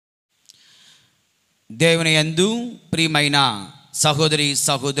దేవుని యందు ప్రియమైన సహోదరి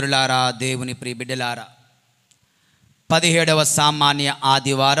సహోదరులారా, దేవుని ప్రియ బిడ్డలారా, 17వ సామాన్య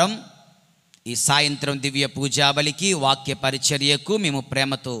ఆదివారం ఈ సాయంత్రం దివ్య పూజాబలికి వాక్య పరిచర్యకు మేము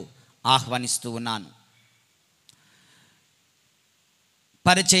ప్రేమతో ఆహ్వానిస్తూ ఉన్నాను.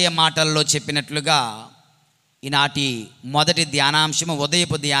 పరిచయ మాటల్లో చెప్పినట్లుగా ఈనాటి మొదటి ధ్యానాంశము,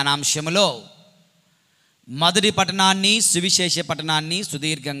 ఉదయపు ధ్యానాంశములో మొదటి పఠనాన్ని, సువిశేష పఠనాన్ని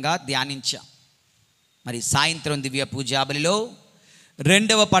సుదీర్ఘంగా ధ్యానించాం. మరి సాయంత్రం దివ్య పూజాబలిలో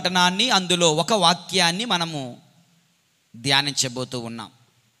రెండవ పఠనాన్ని, అందులో ఒక వాక్యాన్ని మనము ధ్యానించబోతూ ఉన్నాం.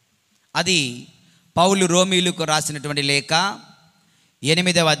 అది పౌలు రోమీయులకు రాసినటువంటి లేఖ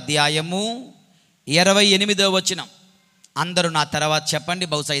 8వ అధ్యాయము 28వ వచనం. అందరూ నా తర్వాత చెప్పండి.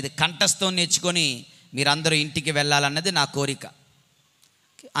 బహుశా ఇది కంఠస్థం నేర్చుకొని మీరందరూ ఇంటికి వెళ్ళాలన్నది నా కోరిక.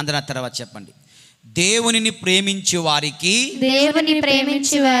 అందరూ నా తర్వాత చెప్పండి. దేవునిని ప్రేమించు వారికి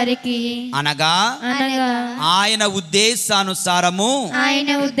అనగా ఆయన ఉద్దేశానుసారము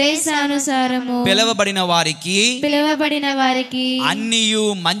పిలవబడిన వారికి అన్నియు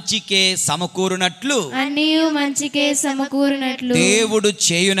మంచికే సమకూరునట్లు దేవుడు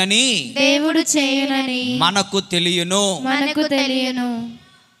చేయునని మనకు తెలియను.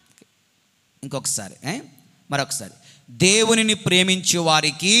 ఇంకొకసారి, మరొకసారి. దేవునిని ప్రేమించు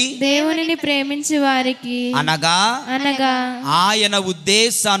వారికి అనగా ఆయన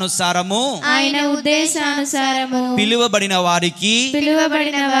ఉద్దేశానుసారము పిలువబడిన వారికి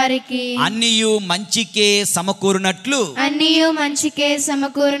అన్నియు మంచికే సమకూరునట్లు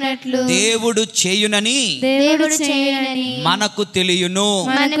దేవుడు చేయునని మనకు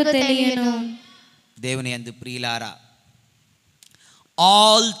తెలియను. దేవుని యందు ప్రియులారా,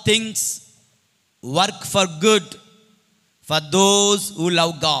 all things work for good for those who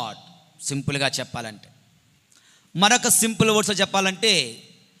love God. సింపుల్గా చెప్పాలంటే, మరొక సింపుల్ వర్డ్స్లో చెప్పాలంటే,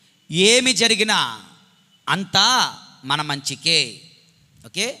 ఏమి జరిగినా అంతా మన మంచికే.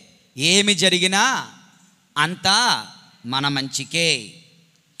 ఓకే, ఏమి జరిగినా అంతా మన మంచికే.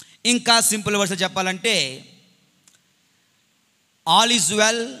 ఇంకా సింపుల్ వర్డ్స్లో చెప్పాలంటే, all is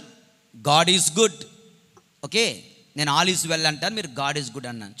well, God is good. Okay, నేను ఆల్ ఈజ్ వెల్ అంటాను, మీరు గాడ్ ఈజ్ గుడ్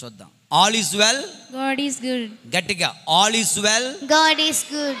అన్నాను. చూద్దాం. All is well, God is good. గట్టిగా, all is well, God is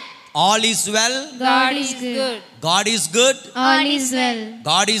good. All is well, God is good. God is good. All is well,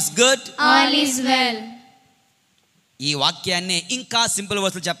 God is good. All is well. ఈ వాక్యాన్ని ఇంకా simple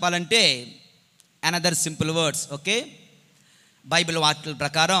వర్డ్స్లో చెప్పాలంటే, another simple words. Okay, Bible వాక్యాల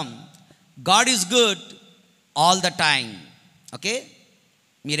ప్రకారం God is good all the time. Okay,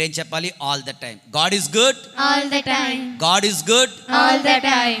 మీరేం చెప్పాలి? All the time. God is good all the time. God is good all the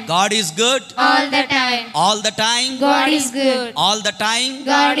time. God is good all the time. All the time. God is good all the time.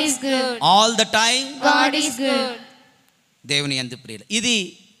 God is good all the time. God is good. దేవుని యందు ప్రియులు, ఇది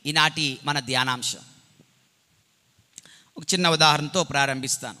ఈనాటి మన ధ్యానాంశం. ఒక చిన్న ఉదాహరణతో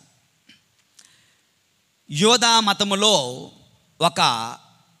ప్రారంభిస్తాను. యోధా మతములో ఒక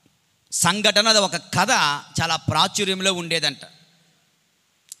సంఘటన, ఒక కథ చాలా ప్రాచుర్యంలో ఉండేదంట.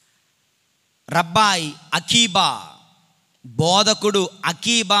 రబ్బాయి అకీబా, బోధకుడు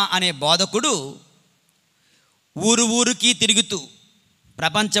అకీబా అనే బోధకుడు ఊరు ఊరికి తిరుగుతూ,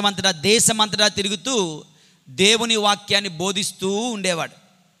 ప్రపంచమంతటా, దేశమంతటా తిరుగుతూ దేవుని వాక్యాన్ని బోధిస్తూ ఉండేవాడు.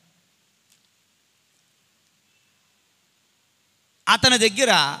 అతని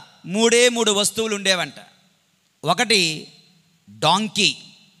దగ్గర మూడు వస్తువులు ఉండేవంట. ఒకటి డాంకీ,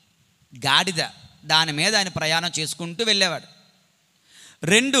 గాడిద, దాని మీద ఆయన ప్రయాణం చేసుకుంటూ వెళ్ళేవాడు.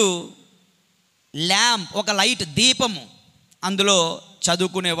 2 ల్యాంప్, ఒక లైట్, దీపము, అందులో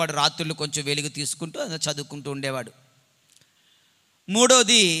చదువుకునేవాడు. రాత్రులు కొంచెం వెలుగు తీసుకుంటూ చదువుకుంటూ ఉండేవాడు.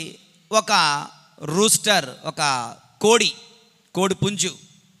 3వది ఒక రూస్టర్, ఒక కోడి పుంజు,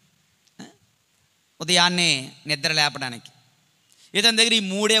 ఉదయాన్నే నిద్ర లేపడానికి. ఇతని దగ్గర ఈ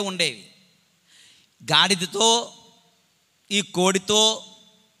 3 ఉండేవి. గాడిదతో, ఈ కోడితో,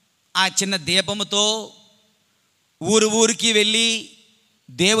 ఆ చిన్న దీపముతో ఊరు ఊరికి వెళ్ళి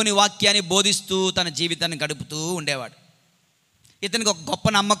దేవుని వాక్యాన్ని బోధిస్తూ తన జీవితాన్ని గడుపుతూ ఉండేవాడు. ఇతనికి ఒక గొప్ప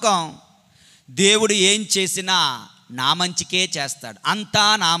నమ్మకం, దేవుడు ఏం చేసినా నా మంచికే చేస్తాడు, అంతా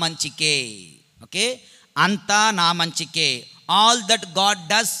నా మంచికే. ఓకే, అంతా నా మంచికే. All that God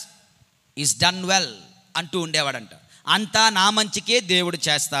does is done well అంటూ ఉండేవాడంట. అంతా నా మంచికే దేవుడు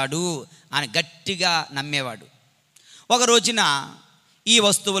చేస్తాడు అని గట్టిగా నమ్మేవాడు. ఒక రోజున ఈ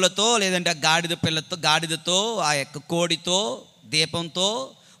వస్తువులతో, లేదంటే గాడిదతో, ఆ యొక్క కోడితో, దీపంతో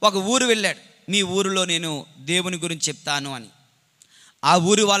ఒక ఊరు వెళ్ళాడు. మీ ఊరిలో నేను దేవుని గురించి చెప్తాను అని. ఆ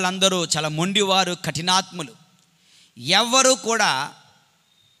ఊరి వాళ్ళందరూ చాలా మొండివారు, కఠినాత్ములు. ఎవ్వరూ కూడా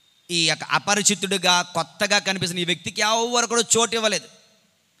ఈ అపరిచితుడిగా కొత్తగా కనిపిస్తున్న ఈ వ్యక్తికి ఎవరు కూడా చోటు ఇవ్వలేదు.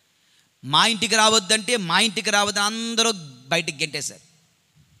 మా ఇంటికి రావద్దంటే మా ఇంటికి రావద్దని అందరూ బయటికి గెంటేశారు.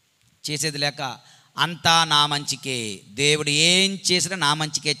 చేసేది లేక అంతా నా మంచికే, దేవుడు ఏం చేసినా నా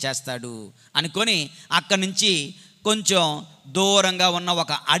మంచికే చేస్తాడు అనుకొని అక్కడి నుంచి కొంచెం దూరంగా ఉన్న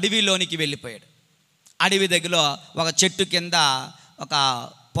ఒక అడవిలోనికి వెళ్ళిపోయాడు. అడవి దగ్గరలో ఒక చెట్టు కింద ఒక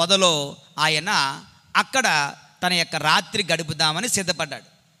పొదలో ఆయన అక్కడ తన యొక్క రాత్రి గడుపుదామని సిద్ధపడ్డాడు.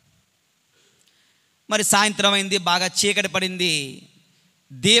 మరి సాయంత్రం అయింది, బాగా చీకటి పడింది.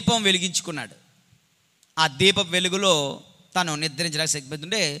 దీపం వెలిగించుకున్నాడు. ఆ దీపం వెలుగులో తను నిద్రించడానికి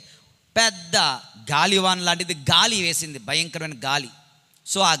సిద్ధపడుతుంటే పెద్ద గాలివాన్ లాంటిది గాలి వేసింది, భయంకరమైన గాలి.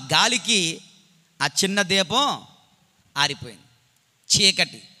 సో ఆ గాలికి ఆ చిన్న దీపం ఆరిపోయింది.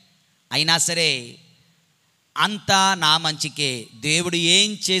 చీకటి అయినా సరే అంతా నా మంచికే, దేవుడు ఏం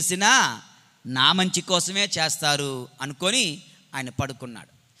చేసినా నా మంచి కోసమే చేస్తారు అనుకొని ఆయన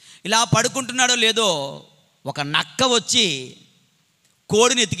పడుకున్నాడు. ఇలా పడుకుంటున్నాడో లేదో ఒక నక్క వచ్చి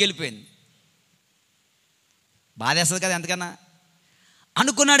కోడిని ఎత్తుకెళ్ళిపోయింది. బాధేస్తుంది కదా ఎంతకన్నా.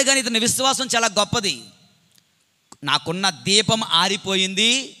 అనుకున్నాడు కానీ ఇతని విశ్వాసం చాలా గొప్పది. నాకున్న దీపం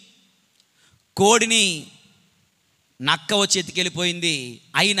ఆరిపోయింది, కోడిని నక్క వచ్చి ఎత్తుకెళ్ళిపోయింది,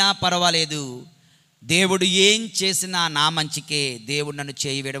 అయినా పర్వాలేదు, దేవుడు ఏం చేసినా నా మంచికే, దేవుడు నన్ను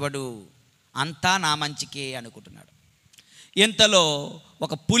చేయి విడవడు, అంతా నా మంచికే అనుకుంటున్నాడు. ఇంతలో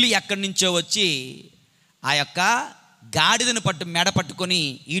ఒక పులి ఎక్కడి నుంచో వచ్చి ఆ యొక్క గాడిదను మెడ పట్టుకొని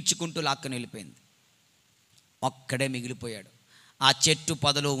ఈడ్చుకుంటూ లాక్కొని వెళ్ళిపోయింది. ఒక్కడే మిగిలిపోయాడు. ఆ చెట్టు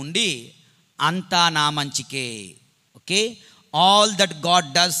పొదలో ఉండి అంతా నా మంచికే. Okay, all that God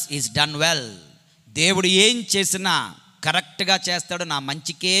does is done well. దేవుడు ఏం చేసినా కరెక్ట్గా చేస్తాడు, నా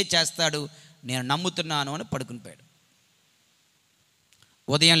మంచికే చేస్తాడు, నేను నమ్ముతున్నాను అని పడుకుని పోయాడు.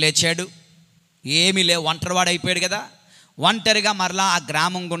 ఉదయం లేచాడు, ఏమీ లేవు, ఒంటరివాడు అయిపోయాడు కదా. ఒంటరిగా మరలా ఆ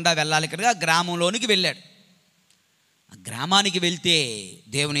గ్రామం గుండా వెళ్ళాలి కదా, గ్రామంలోనికి వెళ్ళాడు. ఆ గ్రామానికి వెళ్తే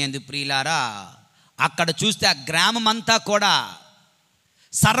దేవుని యందు ప్రియులారా, అక్కడ చూస్తే ఆ గ్రామం అంతా కూడా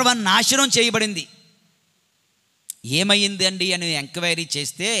సర్వనాశనం చేయబడింది. ఏమైంది అండి అని ఎంక్వైరీ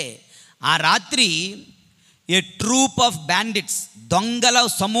చేస్తే ఆ రాత్రి ఏ ట్రూప్ ఆఫ్ బ్యాండిట్స్, దొంగల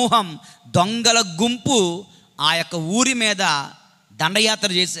సమూహం, దొంగల గుంపు ఆ యొక్క ఊరి మీద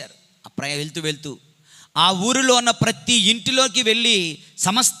దండయాత్ర చేశారు. వెళ్తూ ఆ ఊరిలో ఉన్న ప్రతి ఇంటిలోకి వెళ్ళి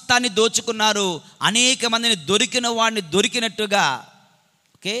సమస్తాన్ని దోచుకున్నారు. అనేక మందిని దొరికిన వాడిని దొరికినట్టుగా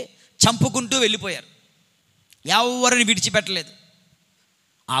ఓకే చంపుకుంటూ వెళ్ళిపోయారు. ఎవరిని విడిచిపెట్టలేదు.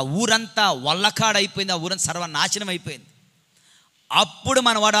 ఆ ఊరంతా వల్లకాడైపోయింది, ఆ ఊరంతా సర్వనాశనం అయిపోయింది. అప్పుడు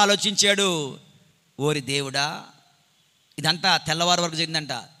మనవాడు ఆలోచించాడు, ఓరి దేవుడా, ఇదంతా తెల్లవారు వరకు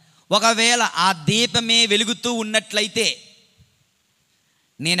జరిగిందంట. ఒకవేళ ఆ దీపమే వెలుగుతూ ఉన్నట్లయితే,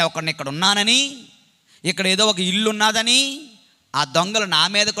 నేను ఒకడిని ఇక్కడ ఉన్నానని, ఇక్కడ ఏదో ఒక ఇల్లు ఉన్నదని ఆ దొంగలు నా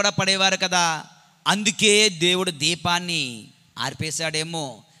మీద కూడా పడేవారు కదా, అందుకే దేవుడు దీపాన్ని ఆర్పేశాడేమో.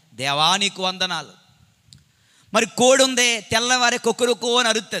 దేవా నీకు వందనాలు. మరి కోడి ఉందే, తెల్లవారే కొక్కరుకో అని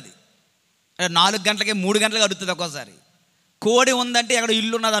అరుస్తుంది. 4 గంటలకి 3 గంటలకి అరుస్తుంది ఒక్కోసారి. కోడి ఉందంటే ఎక్కడ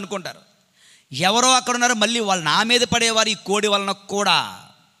ఇల్లు ఉన్నది అనుకుంటారు. ఎవరో అక్కడ ఉన్నారు, మళ్ళీ వాళ్ళు నా మీద పడేవారు ఈ కోడి వలన కూడా.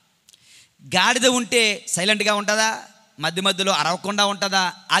 గాడిద ఉంటే సైలెంట్గా ఉంటుందా, మధ్య మధ్యలో అరవకుండా ఉంటుందా?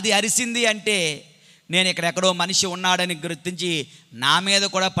 అది అరిసింది అంటే నేను ఎక్కడో మనిషి ఉన్నాడని గుర్తించి నా మీద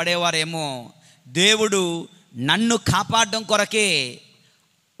కూడా పడేవారేమో. దేవుడు నన్ను కాపాడడం కొరకే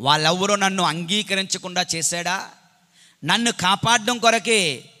వాళ్ళెవరో నన్ను అంగీకరించకుండా చేశాడా? నన్ను కాపాడడం కొరకే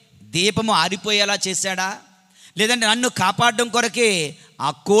దీపము ఆరిపోయేలా చేశాడా? లేదంటే నన్ను కాపాడడం కొరకే ఆ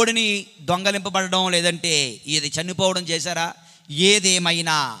కోడిని దొంగలింపబడడం, లేదంటే ఇది చనిపోవడం చేశారా?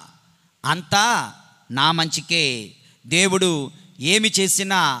 ఏదేమైనా అంతా నా మంచికే, దేవుడు ఏమి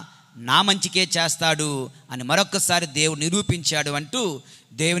చేసినా నా మంచికే చేస్తాడు అని మరొక్కసారి దేవుడు నిరూపించాడు అంటూ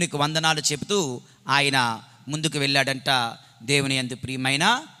దేవునికి వందనాలు చెబుతూ ఆయన ముందుకు వెళ్ళాడంట. దేవుని యందు ప్రియమైన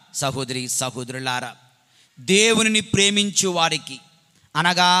సహోదరి సహోదరులారా, దేవునిని ప్రేమించు వారికి,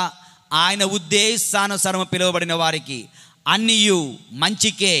 అనగా ఆయన ఉద్దేశానుసారం పిలువబడిన వారికి అన్నియు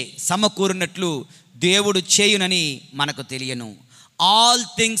మంచికే సమకూరినట్లు దేవుడు చేయునని మనకు తెలియను. All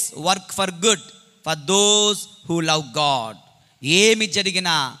things work for good for those who love God. ఏమి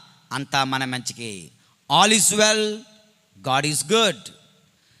జరిగినా అంతా మన మంచికే. All is well, God is good,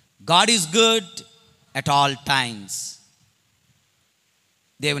 God is good at all times.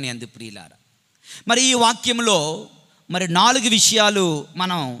 దేవుని యందు ప్రియులారా, మరి ఈ వాక్యంలో మరి 4 విషయాలు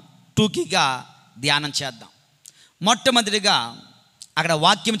మనం టూకీగా ధ్యానం చేద్దాం. మొట్టమొదటిగా అక్కడ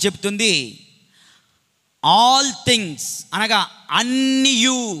వాక్యం చెప్తుంది ఆల్ థింగ్స్, అనగా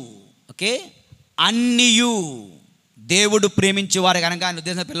అన్నియు. ఓకే, అన్నియు దేవుడు ప్రేమించే వారికి, అనగా ఆయన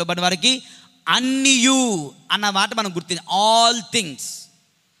ఉద్దేశం పిలువబడిన వారికి అన్నియు అన్న మాట మనం గుర్తించాలి. ఆల్ థింగ్స్,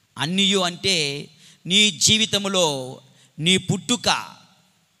 అన్నియు అంటే నీ జీవితంలో నీ పుట్టుక,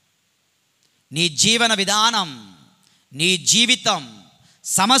 నీ జీవన విధానం, నీ జీవితం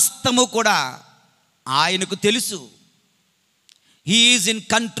సమస్తము కూడా ఆయనకు తెలుసు. He is in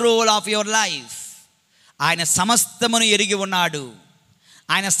control of your life. ఆయన సమస్తమును ఎరిగి ఉన్నాడు.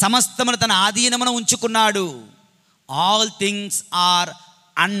 ఆయన సమస్తమును తన ఆధీనమును ఉంచుకున్నాడు. All things are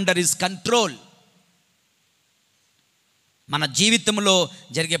under his control. మన జీవితంలో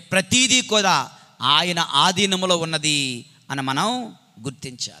జరిగే ప్రతీదీ కూడా ఆయన ఆధీనములో ఉన్నది అని మనం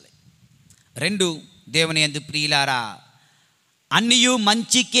గుర్తించాలి. 2, దేవుని యందు ప్రియులారా, అన్నియు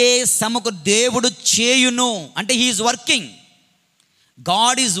మంచికే సమకు దేవుడు చేయును. అంటే he is working.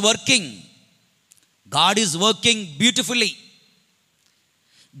 God is working. God is working beautifully.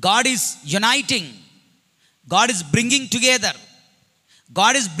 God is uniting. God is bringing together.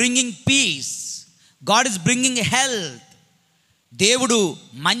 God is bringing piece. God is bringing health. దేవుడు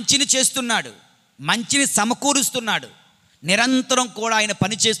మంచిని చేస్తున్నాడు, మంచిని సమకూరుస్తున్నాడు. నిరంతరం కూడా ఆయన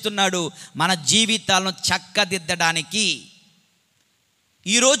పని చేస్తున్నాడు మన జీవితాలను చక్కదిద్దడానికి.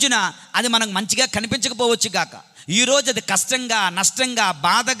 ఈ రోజున అది మనకు మంచిగా కనిపించకపోవచ్చు గాక, ఈరోజు అది కష్టంగా, నష్టంగా,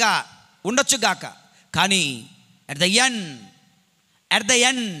 బాధగా ఉండొచ్చు గాక, కానీ at the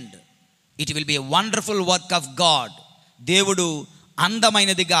end it will be a wonderful work of God. దేవుడు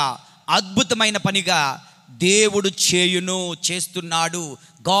అందమైనదిగా, అద్భుతమైన పనిగా దేవుడు చేస్తున్నాడు.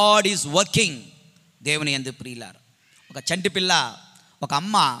 God is working. దేవుని యందు ప్రియులారా, ఒక చంటి పిల్ల, ఒక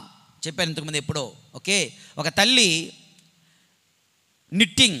అమ్మ, చెప్పాను ఇంతకుముందు ఎప్పుడో, ఓకే, ఒక తల్లి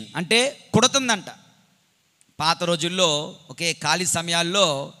నిట్టింగ్ అంటే కుడుతుందంట. పాత రోజుల్లో ఓకే, ఖాళీ సమయాల్లో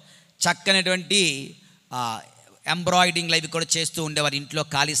చక్కనటువంటి ఎంబ్రాయిడింగ్లు అవి కూడా చేస్తూ ఉండేవారు ఇంట్లో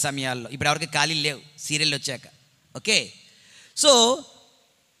ఖాళీ సమయాల్లో. ఇప్పుడు ఎవరికి ఖాళీ లేవు సీరియల్ వచ్చాక. ఓకే, సో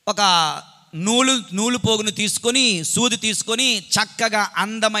ఒక నూలు పోగును తీసుకొని, సూది తీసుకొని చక్కగా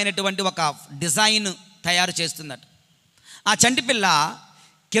అందమైనటువంటి ఒక డిజైన్ తయారు చేస్తుందట. ఆ చంటి పిల్ల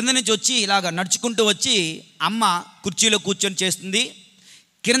కింద నుంచి వచ్చి ఇలాగ నడుచుకుంటూ వచ్చి అమ్మ కుర్చీలో కూర్చొని చేస్తుంది.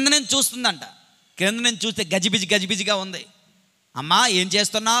 కింద నుంచి చూస్తుందంట. కింద నుంచి చూస్తే గజిబిజిగా ఉంది. అమ్మ ఏం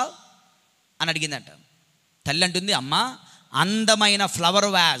చేస్తున్నావు అని అడిగిందంట. తల్లి అంటుంది, అమ్మ అందమైన ఫ్లవర్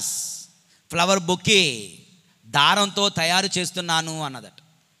వాస్, ఫ్లవర్ బొకే దారంతో తయారు చేస్తున్నాను అన్నదట.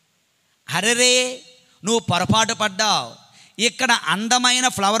 అరెరే, నువ్వు పొరపాటు పడ్డావు. ఇక్కడ అందమైన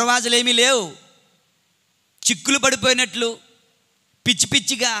ఫ్లవర్ వాజులు ఏమీ లేవు, చిక్కులు పడిపోయినట్లు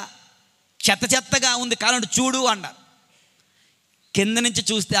పిచ్చిగా చెత్తగా ఉంది, కాలంటే చూడు అన్నారు. కింద నుంచి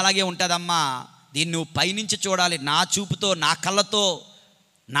చూస్తే అలాగే ఉంటుందమ్మా, దీన్ని నువ్వు పైనుంచి చూడాలి, నా చూపుతో, నా కళ్ళతో,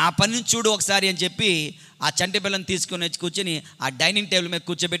 నా పనిని చూడు ఒకసారి అని చెప్పి ఆ చంటి పిల్లని తీసుకొని వచ్చి కూర్చొని ఆ డైనింగ్ టేబుల్ మీద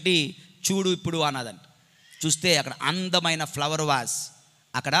కూర్చోబెట్టి చూడు ఇప్పుడు అన్నదంట. చూస్తే అక్కడ అందమైన ఫ్లవర్ వాస్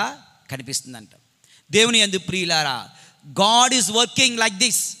అక్కడ కనిపిస్తుందంట. దేవుని యందు ప్రియులారా, God is working like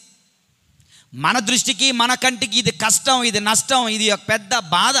this. మన దృష్టికి, మన కంటికి ఇది కష్టం, ఇది నష్టం, ఇది ఒక పెద్ద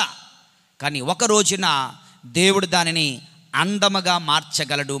బాధ, కానీ ఒక రోజున దేవుడు దానిని అందముగా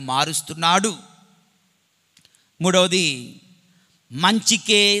మార్చగలడు, మారుస్తున్నాడు. 3వది,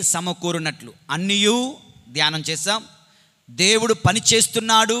 మంచికే సమకూరునట్లు. అన్నియు ధ్యానం చేసాం. దేవుడు పని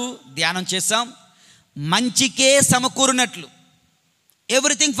చేస్తున్నాడు ధ్యానం చేసాం. మంచికే సమకూరునట్లు,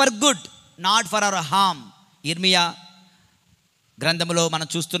 everything for good, not for hour harm. ఇర్మియా గ్రంథములో మనం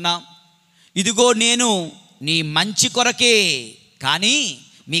చూస్తున్నాం, ఇదిగో నేను నీ మంచి కొరకే కానీ,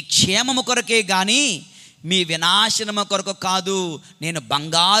 మీ క్షేమము కొరకే కానీ మీ వినాశనము కొరకు కాదు, నేను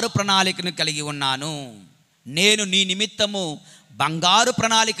బంగారు ప్రణాళికను కలిగి ఉన్నాను. నేను నీ నిమిత్తము బంగారు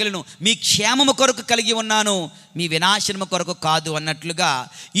ప్రణాళికలను మీ క్షేమము కొరకు కలిగి ఉన్నాను, మీ వినాశనము కొరకు కాదు అన్నట్లుగా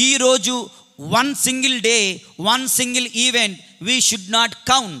ఈరోజు one single day, one single event we should not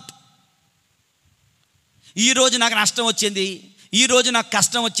count. ఈరోజు నాకు నష్టం వచ్చింది, ఈరోజు నాకు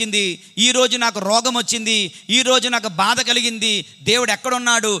కష్టం వచ్చింది, ఈరోజు నాకు రోగం వచ్చింది, ఈరోజు నాకు బాధ కలిగింది, దేవుడు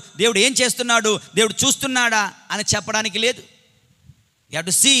ఎక్కడున్నాడు, దేవుడు ఏం చేస్తున్నాడు, దేవుడు చూస్తున్నాడా అని చెప్పడానికి లేదు. You have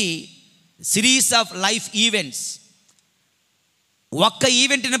to see series of life events. ఒక్క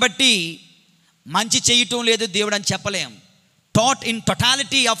ఈవెంట్ని బట్టి మంచి చేయటం లేదు దేవుడు అని చెప్పలేం. In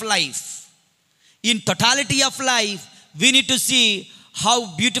totality of life, in totality of life we need to see how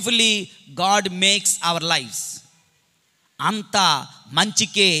beautifully God makes hour lifes. అంత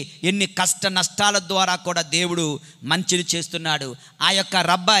మంచికే ఎన్ని కష్ట నష్టాల ద్వారా కూడా దేవుడు మంచిని చేస్తున్నాడు. ఆ యొక్క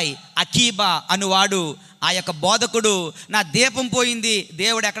రబ్బాయి అకీబా అనువాడు, ఆ యొక్క బోధకుడు, నా దీపం పోయింది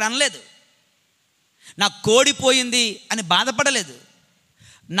దేవుడు ఎక్కడ అనలేదు, నా కోడి పోయింది అని బాధపడలేదు,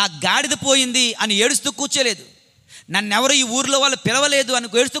 నా గాడిద పోయింది అని ఏడుస్తూ కూర్చోలేదు, నన్నెవరు ఈ ఊరిలో వాళ్ళు పిలవలేదు అని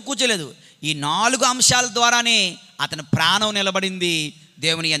ఏడుస్తూ కూర్చోలేదు. ఈ 4 అంశాల ద్వారానే అతని ప్రాణం నిలబడింది.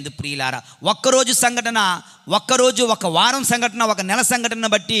 దేవుని యందు ప్రియులారా, ఒక్కరోజు సంఘటన, ఒక్కరోజు, ఒక వారం సంఘటన, ఒక నెల సంఘటన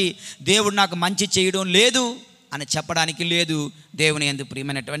బట్టి దేవుడు నాకు మంచి చేయడం లేదు అని చెప్పడానికి లేదు. దేవుని యందు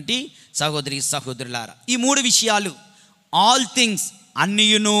ప్రియమైనటువంటి సహోదరి సహోదరులారా, ఈ 3 విషయాలు, ఆల్ థింగ్స్,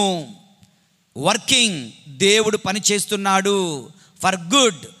 అన్నియును, వర్కింగ్, దేవుడు పని చేస్తున్నాడు, ఫర్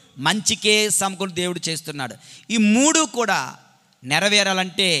గుడ్, మంచికే సమకూర్చి దేవుడు చేస్తున్నాడు. ఈ 3 కూడా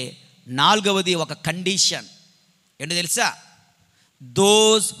నెరవేరాలంటే 4వది ఒక కండిషన్. ఏంటో తెలుసా?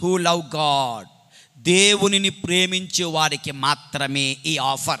 దోస్ హూ లవ్ గాడ్, దేవునిని ప్రేమించే వారికి మాత్రమే ఈ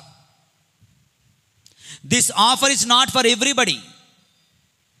offer. This offer is not for everybody.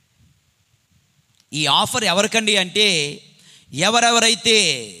 ఈ ఆఫర్ ఎవరికండి అంటే, ఎవరెవరైతే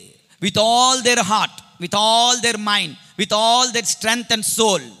with all their heart, with all their mind, with all there strength and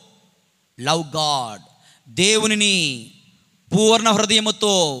soul love God, దేవునిని పూర్ణ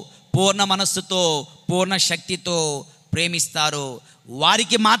హృదయముతో, పూర్ణ మనస్సుతో, పూర్ణ శక్తితో ప్రేమిస్తారో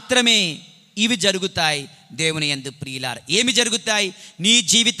వారికి మాత్రమే ఇవి జరుగుతాయి. దేవుని యందు ప్రియులారా, ఏమి జరుగుతాయి? నీ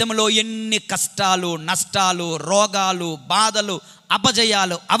జీవితంలో ఎన్ని కష్టాలు, నష్టాలు, రోగాలు, బాధలు,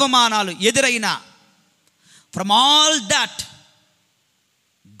 అపజయాలు, అవమానాలు ఎదురైనా, from all that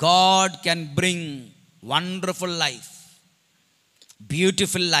God can bring wonderful life,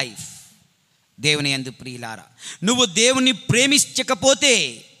 beautiful life. దేవుని యందు ప్రియులారా, నువ్వు దేవుని ప్రేమించకపోతే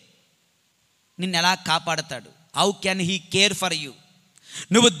నిన్ను ఎలా కాపాడతాడు? How can he care for you?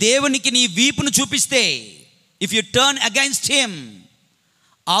 నువ్వు దేవునికి నీ వీపును చూపిస్తే, if U turn against him,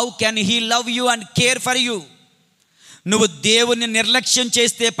 how can he love you and care for you? నువ్వు దేవుని నిర్లక్ష్యం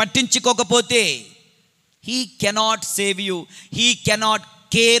చేస్తే, పట్టించుకోకపోతే, he cannot save you, he cannot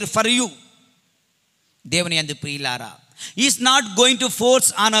care for you. దేవుని యందు ప్రియులారా, is not going to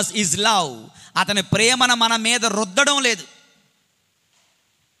force on us his love. అతని ప్రేమను మన మీద రుద్దడం లేదు.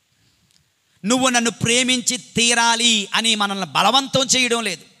 నువ్వు నన్ను ప్రేమించి తీరాలి అని మనల్ని బలవంతం చేయడం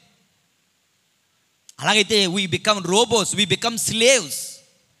లేదు. అలాగైతే we become robots, we become slaves,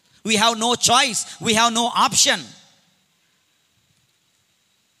 we have no choice, we have no option.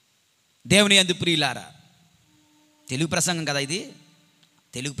 దేవుని యందు ప్రియులారా, తెలుగు ప్రసంగం కదా ఇది,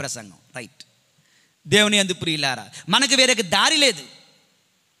 తెలుగు ప్రసంగం, రైట్. దేవుని యందు ప్రియులారా, మనకు వేరే దారి లేదు.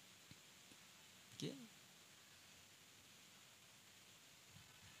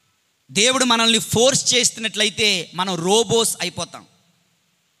 దేవుడు మనల్ని ఫోర్స్ చేస్తున్నట్లయితే మనం రోబోస్ అయిపోతాం.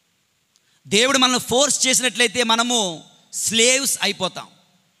 దేవుడు మనల్ని ఫోర్స్ చేసినట్లయితే మనము స్లేవ్స్ అయిపోతాం.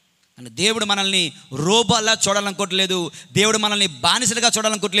 అని దేవుడు మనల్ని రోబోలా చూడాలనుకోవట్లేదు. దేవుడు మనల్ని బానిసలుగా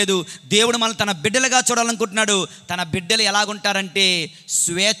చూడాలనుకోవట్లేదు. దేవుడు మనల్ని తన బిడ్డలుగా చూడాలనుకుంటున్నాడు. తన బిడ్డలు ఎలాగుంటారంటే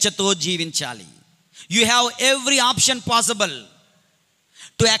స్వేచ్ఛతో జీవించాలి. You have every option possible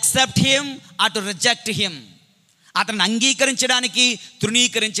to accept him or to reject him. అతన్ని అంగీకరించడానికి,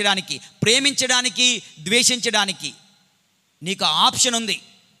 తృణీకరించడానికి, ప్రేమించడానికి, ద్వేషించడానికి నీకు ఆప్షన్ ఉంది.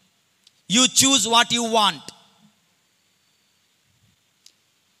 You choose what you want.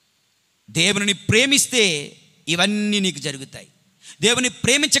 దేవుని ప్రేమిస్తే ఇవన్నీ నీకు జరుగుతాయి. దేవుని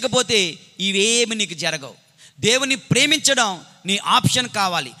ప్రేమించకపోతే ఇవేమి నీకు జరగవు. దేవుని ప్రేమించడం నీ ఆప్షన్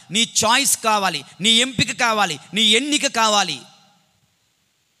కావాలి, నీ చాయిస్ కావాలి, నీ ఎంపిక కావాలి, నీ ఎన్నిక కావాలి.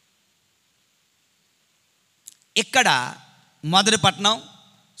 ఇక్కడ మొదటి పట్టణం,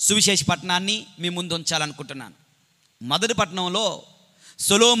 సువిశేష పట్టణాన్ని మీ ముందు ఉంచాలనుకుంటున్నాను. మొదటి పట్టణంలో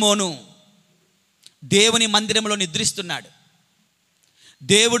సొలొమోను దేవుని మందిరంలో నిద్రిస్తున్నాడు.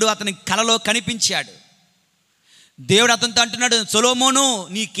 దేవుడు అతని కలలో కనిపించాడు. దేవుడు అతనితో అంటున్నాడు, సొలొమోను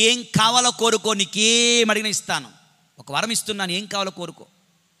నీకేం కావాలో కోరుకో, నీకేం అడిగినా ఇస్తాను, ఒక వరం ఇస్తున్నాను, ఏం కావాలో కోరుకో.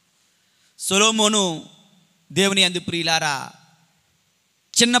 సొలొమోను దేవుని యందు ప్రియులారా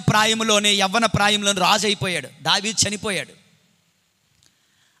చిన్న ప్రాయంలోనే, యవ్వన ప్రాయంలోనే రాజు అయిపోయాడు. దావీదు చనిపోయాడు.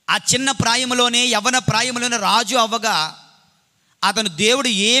 ఆ చిన్న ప్రాయంలోనే, యవ్వన ప్రాయంలోనే రాజు అవ్వగా అతను దేవుడు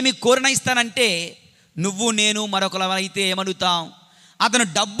ఏమి కోరిన ఇస్తానంటే, నువ్వు నేను మరొకరైతే ఏమడుగుతాం? అతను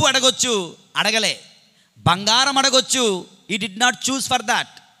డబ్బు అడగొచ్చు, అడగలే. బంగారం అడగొచ్చు, he did not choose for that.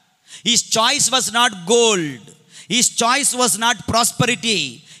 His choice was not gold, his choice was not prosperity,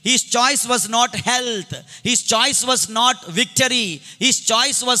 his choice was not health, his choice was not victory, his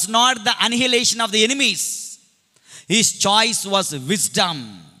choice was not the annihilation of the enemies, his choice was wisdom.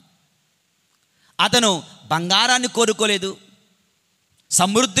 అతను బంగారాన్ని కోరుకోలేదు,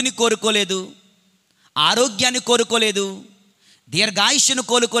 సమృద్ధిని కోరుకోలేదు, ఆరోగ్యాన్ని కోరుకోలేదు, దీర్ఘాయుష్ను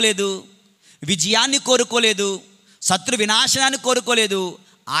కోరుకోలేదు, విజయాన్ని కోరుకోలేదు, శత్రు వినాశనాన్ని కోరుకోలేదు.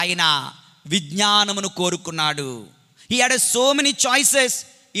 ఆయన విజ్ఞానమును కోరుకున్నాడు. He had so many choices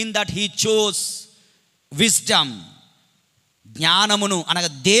in that he chose wisdom. జ్ఞానమును అనగా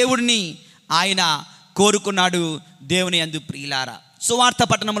దేవుడిని ఆయన కోరుకున్నాడు. దేవుని యందు ప్రియులారా, సువార్త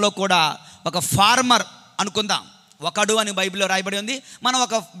పట్టణంలో కూడా ఒక ఫార్మర్ అనుకుందాం. ఒకడు అని బైబిల్లో రాయబడి ఉంది. మనం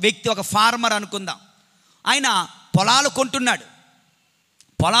ఒక వ్యక్తి, ఒక ఫార్మర్ అనుకుందాం. ఆయన పొలాలు కొంటున్నాడు,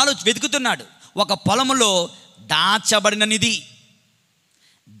 పొలాలు వెతుకుతున్నాడు. ఒక పొలంలో దాచబడిన నిధి.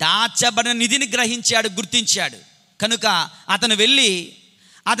 దాచబడిన నిధిని గ్రహించాడు, గుర్తించాడు. కనుక అతను వెళ్ళి,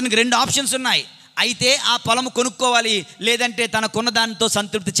 అతనికి 2 ఆప్షన్స్ ఉన్నాయి. అయితే ఆ పొలం కొనుక్కోవాలి, లేదంటే తనకున్న దానితో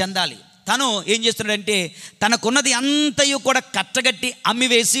సంతృప్తి చెందాలి. తను ఏం చేస్తున్నాడంటే తనకున్నది అంతయు కూడా కట్టగట్టి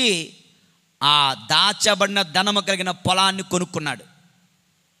అమ్మివేసి ఆ దాచబడిన ధనము కలిగిన పొలాన్ని కొనుక్కున్నాడు.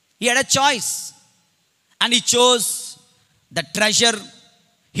 He had a choice and he chose the treasure,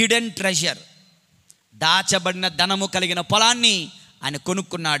 hidden treasure. దాచబడిన ధనము కలిగిన పొలాన్ని ఆయన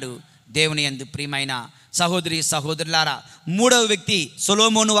కొనుక్కున్నాడు. దేవుని యందు ప్రియమైన సహోదరి సహోదరులారా, 3వ వ్యక్తి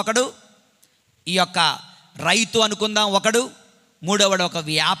సొలొమోను ఒకడు, ఈ యొక్క రైతు అనుకుందాం ఒకడు, 3వడు ఒక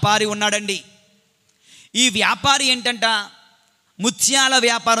వ్యాపారి ఉన్నాడండి. ఈ వ్యాపారి ఏంటంట, ముత్యాల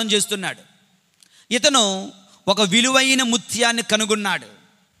వ్యాపారం చేస్తున్నాడు. ఇతను ఒక విలువైన ముత్యాన్ని కనుగొన్నాడు.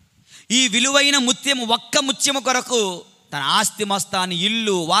 ఈ విలువైన ముత్యము, ఒక్క ముత్యము కొరకు తన ఆస్తి మొత్తాన్ని,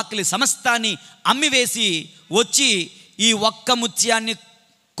 ఇల్లు వాకిలి సమస్తాన్ని అమ్మివేసి వచ్చి ఈ ఒక్క ముత్యాన్ని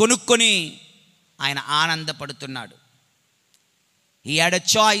కొనుక్కొని ఆయన ఆనందపడుతున్నాడు. He had a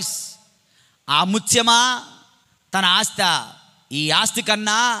choice. ఆ ముత్యమా తన ఆస్తి? ఈ ఆస్తి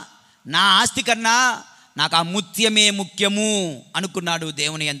కన్నా, నా ఆస్తి కన్నా నాకు ఆ ముత్యమే ముఖ్యము అనుకున్నాడు.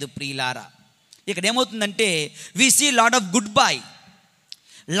 దేవుని యందు ప్రియులారా, ఇక్కడ ఏమవుతుందంటే we see lot of good bye.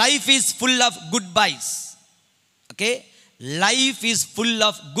 Life is full of good buys. Okay, life is full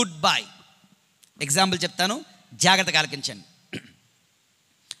of good bye. Example చెప్తాను, జాగ్రత్తగా ఆలకించండి.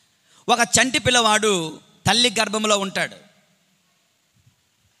 ఒక చంటి పిల్లవాడు తల్లి గర్భంలో ఉంటాడు.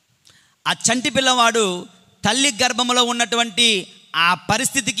 ఆ చంటి పిల్లవాడు తల్లి గర్భంలో ఉన్నటువంటి ఆ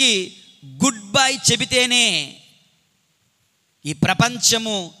పరిస్థితికి గుడ్ బై చెబితేనే ఈ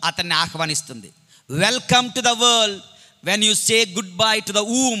ప్రపంచము అతన్ని ఆహ్వానిస్తుంది. Welcome to the world when you say good bye to the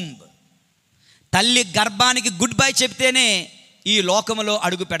womb. తల్లి గర్భానికి గుడ్ బై చెబితేనే ఈ లోకములో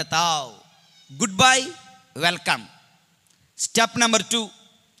అడుగు పెడతావు. Good bye, welcome. Step number 2,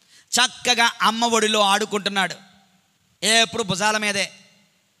 చక్కగా అమ్మ ఒడిలో ఆడుకుంటున్నాడు. ఎప్పుడు భుజాల మీదే,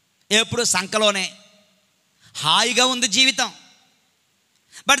 ఎప్పుడు సంకలోనే, హాయిగా ఉంది జీవితం.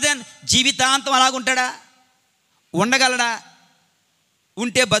 బట్ దెన్ జీవితాంతం అలాగుంటాడా? ఉండగలడా?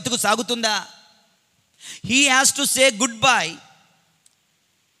 ఉంటే బతుకు సాగుతుందా? He has to say good bye.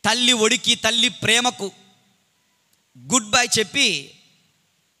 తల్లి ఒడికి, తల్లి ప్రేమకు గుడ్ బై చెప్పి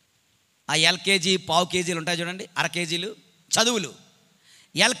ఆ ఎల్కేజీ, పావు కేజీలు ఉంటాయి చూడండి, అర కేజీలు చదువులు,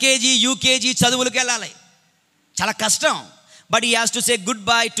 ఎల్కేజీ యూకేజీ చదువులకు వెళ్ళాలి. చాలా కష్టం. But he has to say good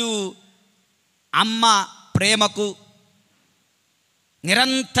bye to అమ్మ ప్రేమకు,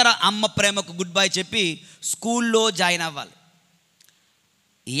 నిరంతర అమ్మ ప్రేమకు గుడ్ బై చెప్పి స్కూల్లో జాయిన్ అవ్వాలి.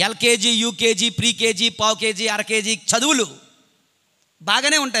 ఎల్కేజీ, యూకేజీ, ప్రీకేజీ, పావు కేజీ, అర కేజీ చదువులు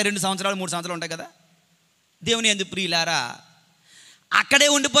బాగానే ఉంటాయి. 2 సంవత్సరాలు 3 సంవత్సరాలు ఉంటాయి కదా. దేవుని యందు ప్రియులారా, అక్కడే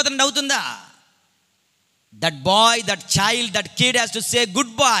ఉండిపోతుంది అవుతుందా? That boy, that child, that kid has to say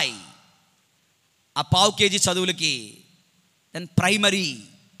good bye ఆ పావు కేజీ చదువులకి. దెన్ ప్రైమరీ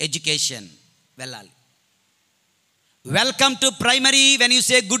ఎడ్యుకేషన్ వెళ్ళాలి. Welcome to primary when you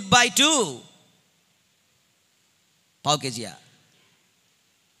say good bye to పావు కేజీయా,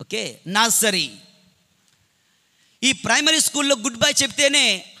 ఓకే, నర్సరీ. ఈ ప్రైమరీ స్కూల్లో గుడ్ బై చెప్తేనే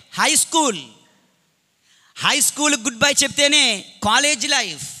high school, high school good bye చెప్తేనే college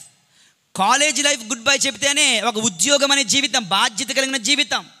life, college life good bye చెప్తేనే ఒక ఉద్యోగం అనే జీవితం, బాధ్యత కలిగిన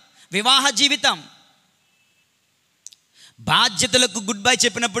జీవితం, వివాహ జీవితం. బాధ్యతలకు గుడ్ బై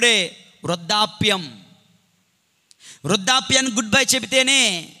చెప్పినప్పుడే వృద్ధాప్యం, వృద్ధాప్యానికి గుడ్ బై చెబితేనే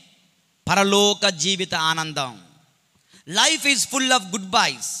పరలోక జీవిత ఆనందం. Life is full of good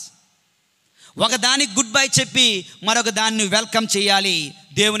buys. ఒకదానికి గుడ్ బై చెప్పి మరొక దాన్ని వెల్కమ్ చేయాలి.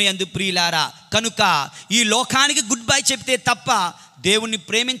 దేవుని యందు ప్రియులారా, కనుక ఈ లోకానికి గుడ్ బై చెప్తే తప్ప దేవుణ్ణి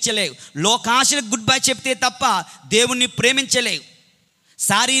ప్రేమించలేవు. లోకాశలకు గుడ్ బై చెప్తే తప్ప దేవుణ్ణి ప్రేమించలేవు.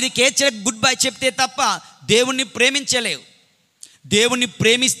 శారీరకేచ్ఛలకు గుడ్ బై చెప్తే తప్ప దేవుణ్ణి ప్రేమించలేవు. దేవుణ్ణి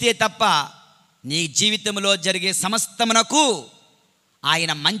ప్రేమిస్తే తప్ప నీ జీవితంలో జరిగే సమస్తమునకు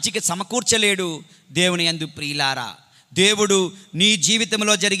ఆయన మంచికి సమకూర్చలేడు. దేవుని యందు ప్రియులారా, దేవుడు నీ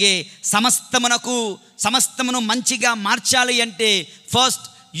జీవితంలో జరిగే సమస్తమును మంచిగా మార్చాలి అంటే first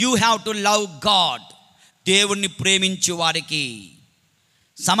you have to love God. దేవుణ్ణి ప్రేమించు వారికి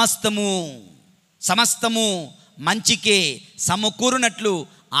సమస్తము మంచికే సమకూరునట్లు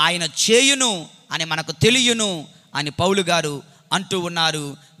ఆయన చేయును అని మనకు తెలియను అని పౌలు గారు అంటూ ఉన్నారు.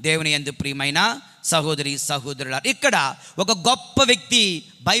 దేవుని యందు ప్రియమైన సహోదరి సహోదరులారా, ఇక్కడ ఒక గొప్ప వ్యక్తి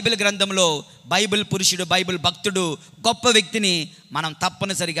బైబిల్ గ్రంథంలో, బైబిల్ పురుషుడు, బైబిల్ భక్తుడు, గొప్ప వ్యక్తిని మనం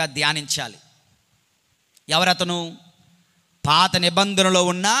తప్పనిసరిగా ధ్యానించాలి. ఎవరతను? పాత నిబంధనలో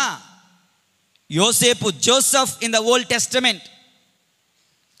ఉన్న యోసేపు, Joseph in the old testament.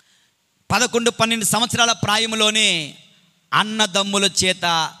 11-12 సంవత్సరాల ప్రాయంలోనే అన్నదమ్ముల చేత,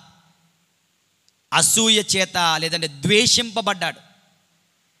 అసూయ చేత, లేదంటే ద్వేషింపబడ్డాడు.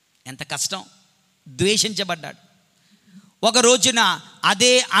 ఎంత కష్టం! ద్వేషించబడ్డాడు. ఒక రోజున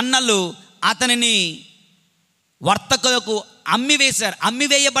అదే అన్నలు అతనిని వర్తకులకు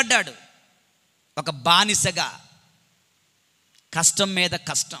అమ్మివేయబడ్డాడు. ఒక బానిసగా, కష్టం మీద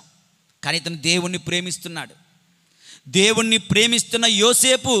కష్టం. కానీ ఇతను దేవుణ్ణి ప్రేమిస్తున్నాడు. దేవుణ్ణి ప్రేమిస్తున్న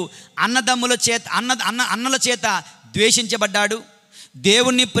యోసేపు అన్నల చేత ద్వేషించబడ్డాడు.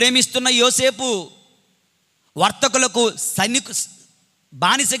 దేవుణ్ణి ప్రేమిస్తున్న యోసేపు వర్తకులకు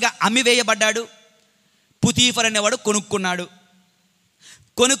బానిసగా అమ్మివేయబడ్డాడు. పుతీఫర్ అనేవాడు కొనుక్కున్నాడు.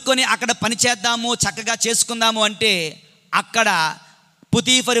 కొనుక్కొని అక్కడ పనిచేద్దాము, చక్కగా చేసుకుందాము అంటే అక్కడ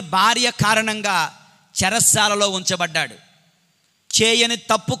పుతీఫర్ భార్య కారణంగా చెరసాలలో ఉంచబడ్డాడు. చేయని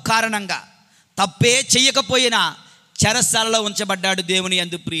తప్పు కారణంగా, తప్పే చెయ్యకపోయినా చెరసాలలో ఉంచబడ్డాడు. దేవుని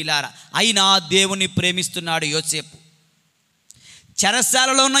యందు ప్రియులారా, అయినా దేవుని ప్రేమిస్తున్నాడు యోసేపు.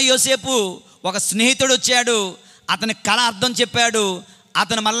 చెరసాలలో ఉన్న యోసేపు ఒక స్నేహితుడు వచ్చాడు, అతని కళ అర్థం చెప్పాడు.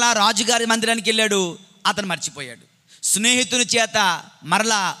 అతను మళ్ళా రాజుగారి మందిరానికి వెళ్ళాడు. అతను మర్చిపోయాడు. స్నేహితుని చేత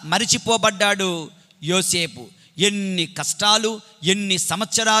మరలా మరిచిపోబడ్డాడు యోసేపు. ఎన్ని కష్టాలు, ఎన్ని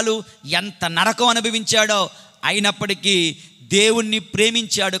సంవత్సరాలు, ఎంత నరకం అనుభవించాడో, అయినప్పటికీ దేవుణ్ణి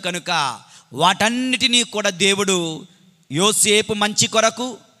ప్రేమించాడు కనుక వాటన్నిటినీ కూడా దేవుడు యోసేపు మంచి కొరకు,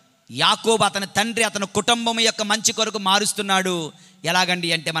 యాకోబు అతని తండ్రి, అతని కుటుంబం యొక్క మంచి కొరకు మారుస్తున్నాడు. ఎలాగండి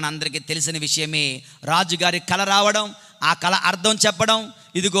అంటే మన అందరికీ తెలిసిన విషయమే. రాజుగారి కళ రావడం, ఆ కళ అర్థం చెప్పడం,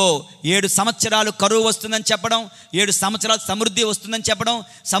 ఇదిగో 7 సంవత్సరాలు కరువు వస్తుందని చెప్పడం, 7 సంవత్సరాలు సమృద్ధి వస్తుందని చెప్పడం,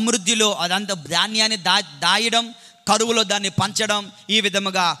 సమృద్ధిలో అదంతా ధాన్యాన్ని దాయడం, కరువులో దాన్ని పంచడం. ఈ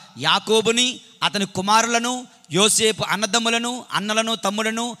విధముగా యాకోబుని, అతని కుమారులను, యోసేపు అన్నలను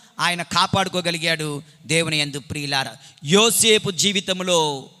తమ్ములను ఆయన కాపాడుకోగలిగాడు. దేవుని యందు ప్రియులారా, యోసేపు జీవితంలో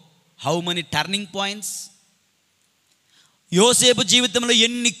హౌ మెనీ టర్నింగ్ పాయింట్స్! యోసేపు జీవితంలో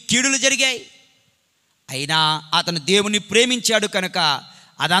ఎన్ని కీడులు జరిగాయి. అయినా అతను దేవుని ప్రేమించాడు కనుక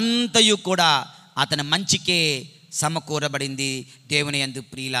అదంతయు కూడా అతని మంచికే సమకూరబడింది. దేవుని యందు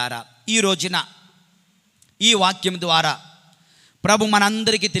ప్రియులారా, ఈ రోజున ఈ వాక్యం ద్వారా ప్రభు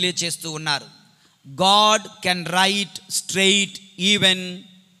మనందరికీ తెలియచేస్తూ ఉన్నారు, God can write straight even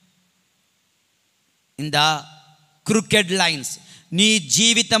in the crooked lines. నీ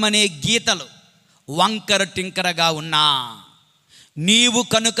జీవితం అనే గీతలు వంకర టింకరగా ఉన్నా, నీవు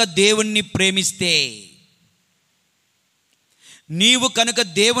కనుక దేవుణ్ణి ప్రేమిస్తే, నీవు కనుక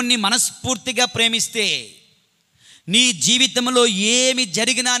దేవుణ్ణి మనస్ఫూర్తిగా ప్రేమిస్తే, నీ జీవితంలో ఏమి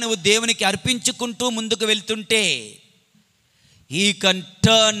జరిగినా నువ్వు దేవునికి అర్పించుకుంటూ ముందుకు వెళ్తుంటే, he can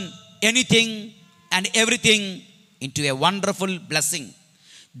turn anything and everything into a wonderful blessing.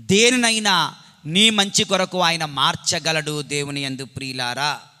 దేనినైనా నీ మంచి కొరకు ఆయన మార్చగలడు. దేవుని యందు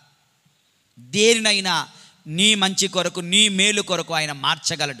ప్రియులారా, దేనినైనా నీ మంచి కొరకు, నీ మేలు కొరకు ఆయన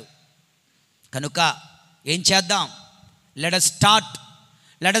మార్చగలడు. కనుక ఏం చేద్దాం?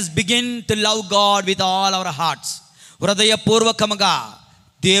 Let us begin to love God with all our hearts. హృదయపూర్వకముగా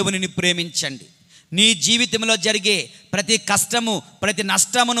దేవునిని ప్రేమించండి. నీ జీవితంలో జరిగే ప్రతి కష్టము, ప్రతి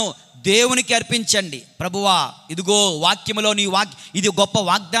నష్టమును దేవునికి అర్పించండి. ప్రభువా, ఇదిగో వాక్యములో ఇది గొప్ప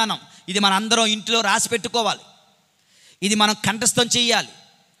వాగ్దానం. ఇది మన అందరం ఇంటిలో రాసి పెట్టుకోవాలి. ఇది మనం కంఠస్థం చేయాలి.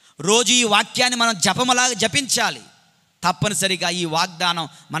 రోజు ఈ వాక్యాన్ని మనం జపములాగా జపించాలి. తప్పనిసరిగా ఈ వాగ్దానం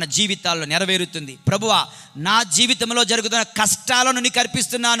మన జీవితాల్లో నెరవేరుతుంది. ప్రభువా, నా జీవితంలో జరుగుతున్న కష్టాలను నీకు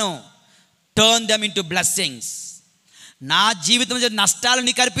అర్పిస్తున్నాను. Turn them into blessings. నా జీవితంలో నష్టాలను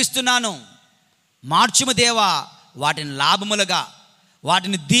నీకు అర్పిస్తున్నాను. మార్చుము దేవా, వాటిని లాభములుగా,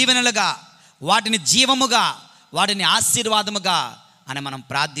 వాటిని దీవెనలుగా, వాటిని జీవముగా, వాటిని ఆశీర్వాదముగా అని మనం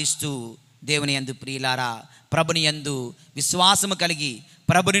ప్రార్థిస్తూ, దేవుని యందు ప్రియులారా, ప్రభుని యందు విశ్వాసము కలిగి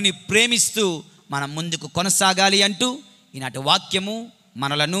ప్రభుని ప్రేమిస్తూ మనం ముందుకు కొనసాగాలి అంటూ ఈనాటి వాక్యము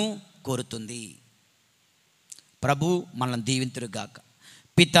మనలను కోరుతుంది. ప్రభు మనల్ని దీవింతురుగాక.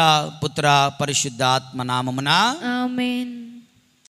 పితా, పుత్ర, పరిశుద్ధాత్మ నామమున ఆమేన్.